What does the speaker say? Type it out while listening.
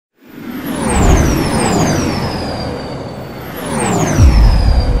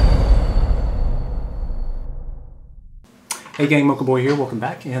Hey gang, Mocha Boy here, welcome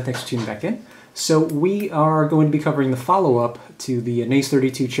back, and thanks for tuning back in. So we are going to be covering the follow-up to the Naze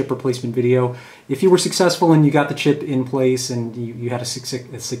 32 chip replacement video. If you were successful and you got the chip in place and you had a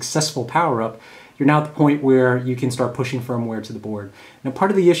successful power-up, you're now at the point where you can start pushing firmware to the board. Now part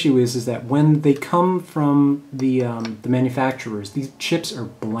of the issue is that when they come from the manufacturers, these chips are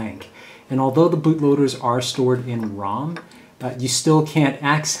blank. And although the bootloaders are stored in ROM, you still can't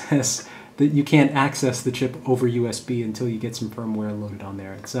access the chip over USB until you get some firmware loaded on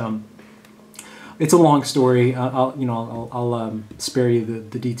there. It's a long story. I'll spare you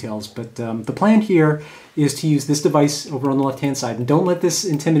the details, but the plan here is to use this device over on the left-hand side. And don't let this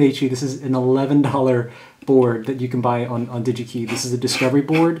intimidate you. This is an $11 board that you can buy on DigiKey. This is a Discovery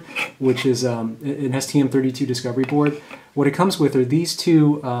board, which is an STM32 Discovery board. What it comes with are these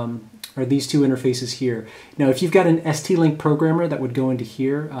two interfaces here. Now, if you've got an ST-Link programmer, that would go into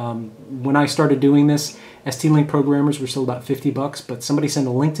here. When I started doing this, ST-Link programmers were still about 50 bucks, but somebody sent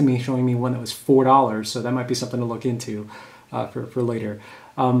a link to me showing me one that was $4, so that might be something to look into for later.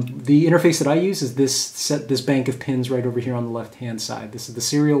 The interface that I use is this bank of pins right over here on the left-hand side. This is the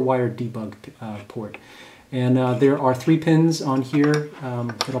serial wire debug port. And there are 3 pins on here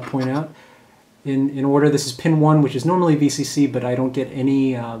that I'll point out. In order, this is pin 1, which is normally VCC, but I don't get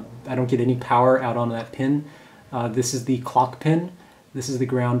any power out on that pin. This is the clock pin, this is the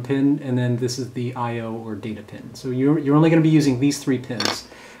ground pin, and then this is the I/O or data pin. So you're only going to be using these 3 pins.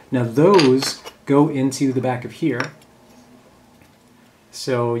 Now those go into the back of here.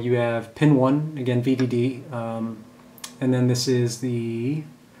 So you have pin 1, again VDD, and then this is the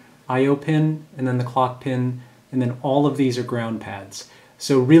I/O pin, and then the clock pin, and then all of these are ground pads.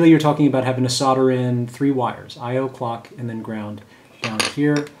 So really you're talking about having to solder in 3 wires, I/O, clock, and then ground down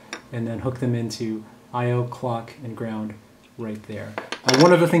here, and then hook them into I/O, clock, and ground right there.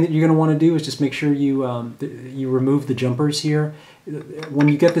 One other thing that you're going to want to do is just make sure you remove the jumpers here. When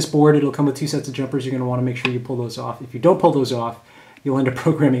you get this board, it'll come with 2 sets of jumpers. You're going to want to make sure you pull those off. If you don't pull those off, you'll end up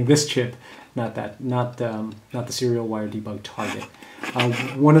programming this chip, not the serial wire debug target.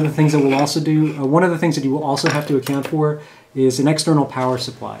 One of the things that we'll also do, one of the things that you will also have to account for is an external power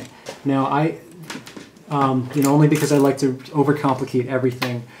supply. Now only because I like to overcomplicate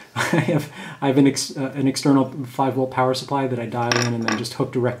everything, I have an external 5-volt power supply that I dial in and then just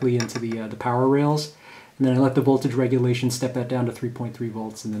hook directly into the power rails, and then I let the voltage regulation step that down to 3.3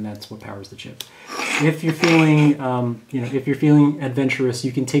 volts, and then that's what powers the chip. If you're feeling if you're feeling adventurous,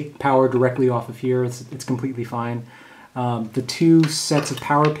 you can take power directly off of here. It's completely fine. The 2 sets of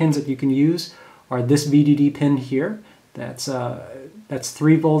power pins that you can use are this VDD pin here. That's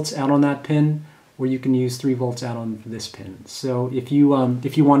 3 volts out on that pin, or you can use 3 volts out on this pin. So if you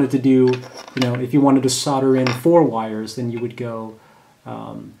wanted to do, if you wanted to solder in 4 wires, then you would go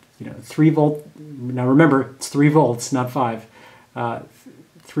 3 volt. Now remember, it's 3 volts, not 5.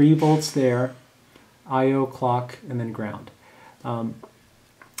 3 volts there, I/O, clock, and then ground.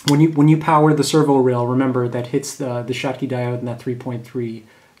 When you power the servo rail, remember that hits the Schottky diode and that 3.3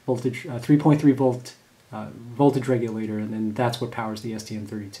 voltage, 3.3 volt voltage regulator, and then that's what powers the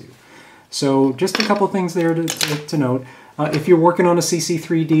STM32. So just a couple things there to note. If you're working on a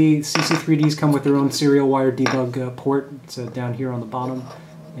CC3D, CC3Ds come with their own serial wire debug port. It's down here on the bottom,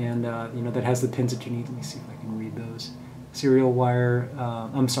 and that has the pins that you need. Let me see if I can read those. Serial wire,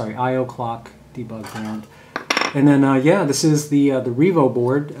 I/O, clock, debug, ground. And then this is the Revo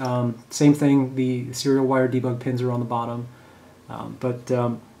board. Same thing. The serial wire debug pins are on the bottom,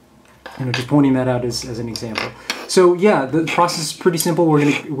 just pointing that out as an example. So yeah, the process is pretty simple. We're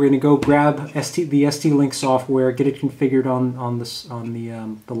gonna go grab the ST-Link software, get it configured on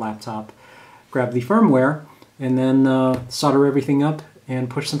the laptop, grab the firmware, and then solder everything up and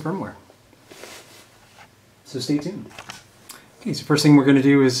push some firmware. So stay tuned. Okay, so first thing we're gonna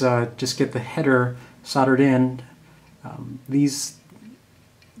do is just get the header soldered in. These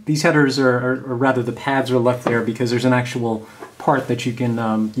headers or rather the pads are left there because there's an actual part that you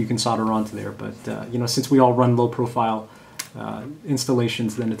can solder onto there. But since we all run low profile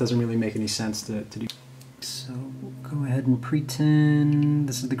installations, then it doesn't really make any sense to do. So we'll go ahead and pretend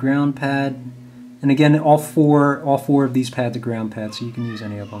this is the ground pad, and again, all four of these pads are ground pads, so you can use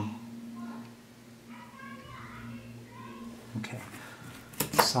any of them. Okay.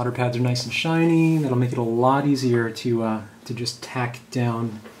 Solder pads are nice and shiny. That'll make it a lot easier to just tack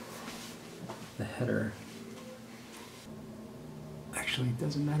down the header. Actually, it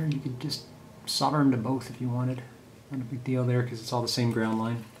doesn't matter. You could just solder them to both if you wanted. Not a big deal there because it's all the same ground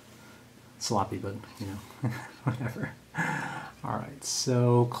line. Sloppy, but whatever. All right,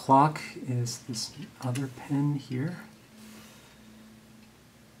 so clock is this other pin here.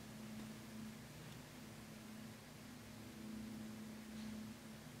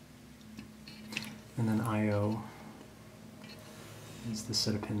 and then I/O is the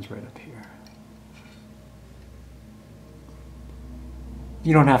set of pins right up here.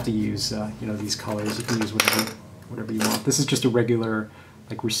 You don't have to use you know, these colors. You can use whatever you want. This is just a regular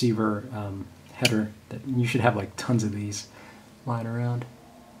like receiver header that you should have like tons of these lying around.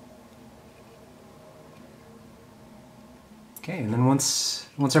 Okay, and then once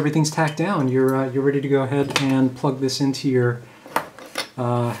everything's tacked down, you're ready to go ahead and plug this into your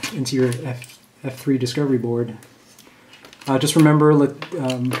F3 discovery board. Just remember,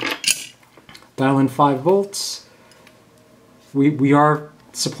 dial in 5 volts. We are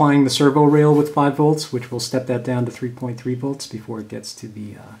supplying the servo rail with 5 volts, which will step that down to 3.3 volts before it gets to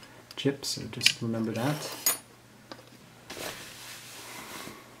the chip, so just remember that.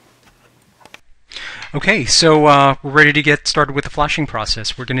 Okay, so we're ready to get started with the flashing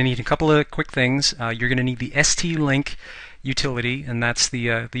process. We're going to need a couple of quick things. You're going to need the ST-Link utility, and that's the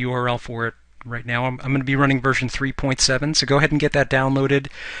URL for it right now. I'm going to be running version 3.7, so go ahead and get that downloaded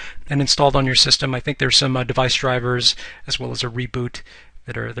and installed on your system. I think there's some device drivers as well as a reboot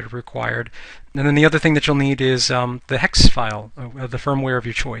that are required. And then the other thing that you'll need is the hex file of the firmware of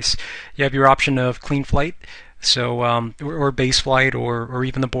your choice. You have your option of Clean Flight, so or Base Flight, or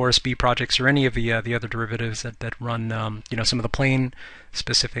even the Boris B projects, or any of the other derivatives that run you know, some of the plane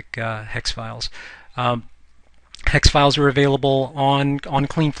specific hex files. Hex files are available on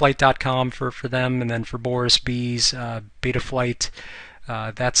cleanflight.com for them, and then for Boris B's Betaflight,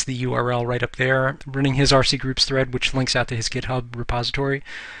 that's the URL right up there, running his RC groups thread, which links out to his GitHub repository.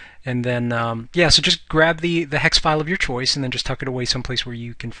 And then, yeah, so just grab the hex file of your choice and then just tuck it away someplace where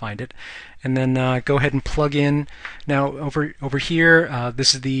you can find it. And then go ahead and plug in. Now, over here,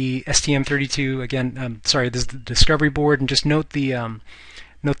 this is the STM32, again, sorry, this is the discovery board, and just note the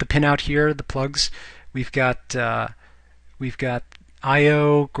pinout here, the plugs. We've got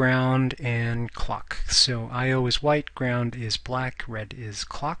I/O, ground, and clock. So I/O is white, ground is black, red is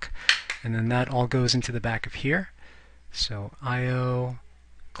clock, and then that all goes into the back of here. So I/O,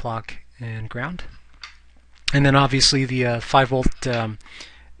 clock, and ground. And then obviously the 5 volt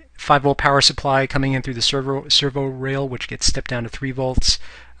power supply coming in through the servo rail, which gets stepped down to 3 volts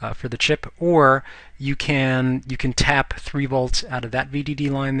for the chip, or you can tap 3 volts out of that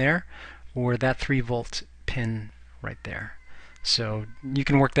VDD line there, or that 3 volt pin right there. So you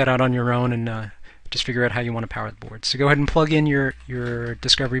can work that out on your own and just figure out how you want to power the board. So go ahead and plug in your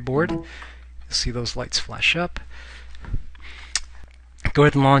discovery board. You'll see those lights flash up. Go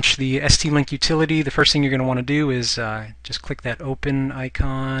ahead and launch the ST-Link utility. The first thing you're going to want to do is just click that open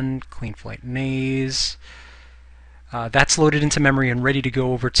icon, Clean Flight Naze. That's loaded into memory and ready to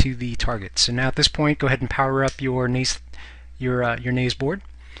go over to the target. So now at this point, go ahead and power up your Naze board.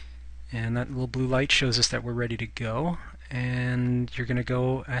 And that little blue light shows us that we're ready to go. And you're going to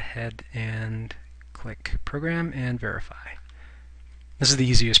go ahead and click Program and Verify. This is the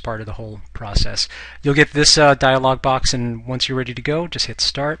easiest part of the whole process. You'll get this dialog box, and once you're ready to go, just hit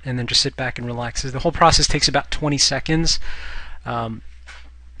Start, and then just sit back and relax. The whole process takes about 20 seconds.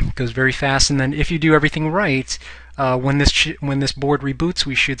 It goes very fast, and then if you do everything right, when this board reboots,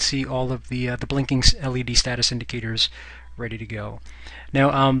 we should see all of the blinking LED status indicators ready to go.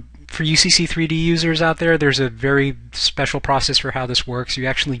 Now, for UCC3D users out there, there's a very special process for how this works. You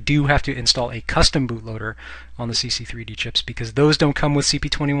actually do have to install a custom bootloader on the CC3D chips, because those don't come with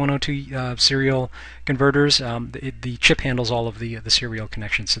CP2102 serial converters. The chip handles all of the serial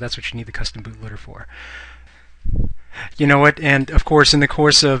connections, so that's what you need the custom bootloader for. You know what? And of course, in the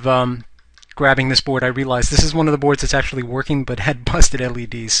course of grabbing this board, I realized this is one of the boards that's actually working but had busted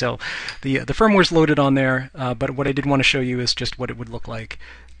LEDs. So the firmware's loaded on there, but what I did want to show you is just what it would look like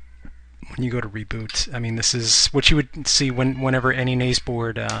when you go to reboot. I mean, this is what you would see whenever any Naze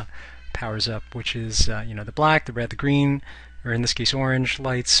board powers up, which is you know, the black, the red, the green, or in this case orange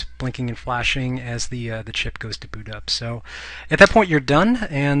lights blinking and flashing as the chip goes to boot up. So at that point you're done,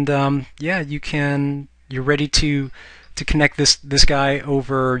 and yeah, you're ready to connect this guy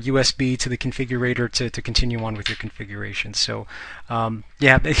over USB to the configurator to continue on with your configuration. So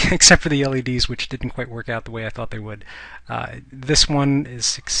yeah, except for the LEDs, which didn't quite work out the way I thought they would. This one is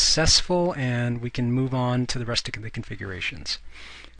successful, and we can move on to the rest of the configurations.